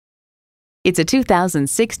It's a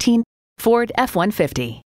 2016 Ford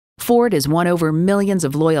F-150. Ford has won over millions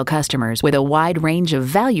of loyal customers with a wide range of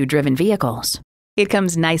value-driven vehicles. It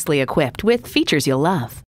comes nicely equipped with features you'll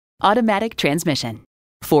love: automatic transmission,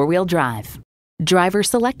 four-wheel drive, driver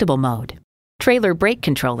selectable mode, trailer brake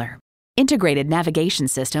controller, integrated navigation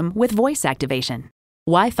system with voice activation,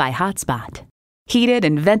 Wi-Fi hotspot, heated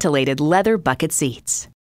and ventilated leather bucket seats,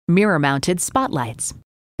 mirror-mounted spotlights,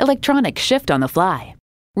 electronic shift on the fly,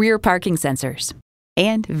 rear parking sensors,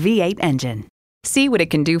 and V8 engine. See what it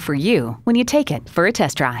can do for you when you take it for a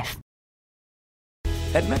test drive.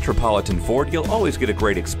 At Metropolitan Ford, you'll always get a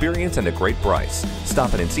great experience and a great price.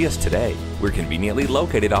 Stop in and see us today. We're conveniently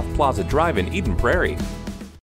located off Plaza Drive in Eden Prairie.